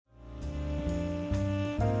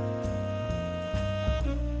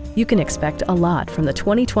You can expect a lot from the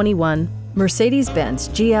 2021 Mercedes-Benz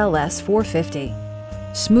GLS 450.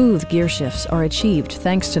 Smooth gear shifts are achieved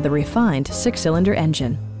thanks to the refined 6-cylinder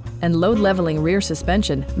engine, and load-leveling rear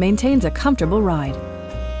suspension maintains a comfortable ride.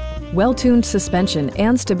 Well-tuned suspension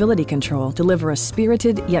and stability control deliver a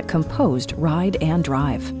spirited yet composed ride and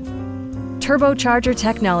drive. Turbocharger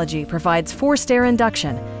technology provides forced-air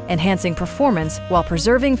induction, enhancing performance while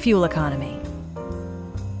preserving fuel economy.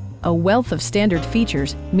 A wealth of standard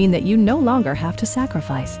features mean that you no longer have to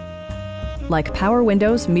sacrifice, like power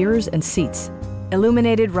windows, mirrors, and seats,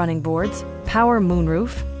 illuminated running boards, power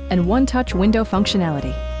moonroof, and one-touch window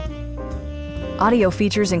functionality. Audio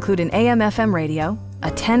features include an AM/FM radio,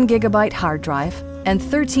 a 10 gigabyte hard drive, and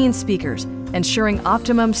 13 speakers, ensuring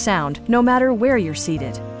optimum sound no matter where you're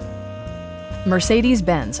seated.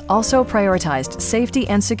 Mercedes-Benz also prioritized safety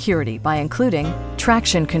and security by including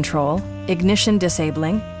traction control, ignition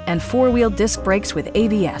disabling, and 4-wheel disc brakes with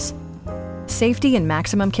ABS. Safety and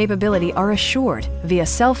maximum capability are assured via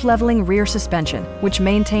self-leveling rear suspension, which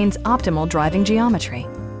maintains optimal driving geometry.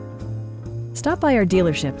 Stop by our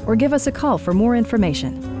dealership or give us a call for more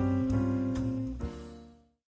information.